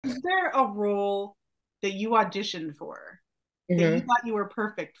Is there a role that you auditioned for that you Hmm. thought you were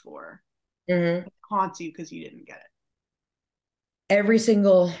perfect for Hmm. that haunts you because you didn't get it? Every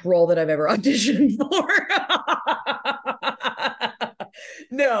single role that I've ever auditioned for.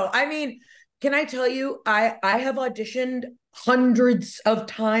 No, I mean, can I tell you, I have auditioned hundreds of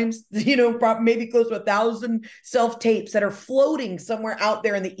times, maybe close to 1,000 self tapes that are floating somewhere out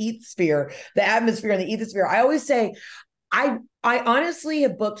there in the ethosphere, the atmosphere and the ethosphere. I always say, I honestly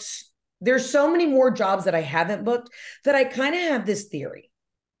have booked. There's so many more jobs that I haven't booked that I kind of have this theory,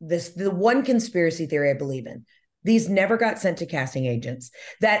 the one conspiracy theory I believe in. These never got sent to casting agents.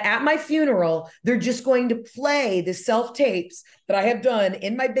 That at my funeral, they're just going to play the self tapes that I have done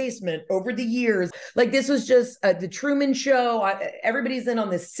in my basement over the years. Like this was just the Truman Show. Everybody's in on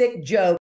this sick joke.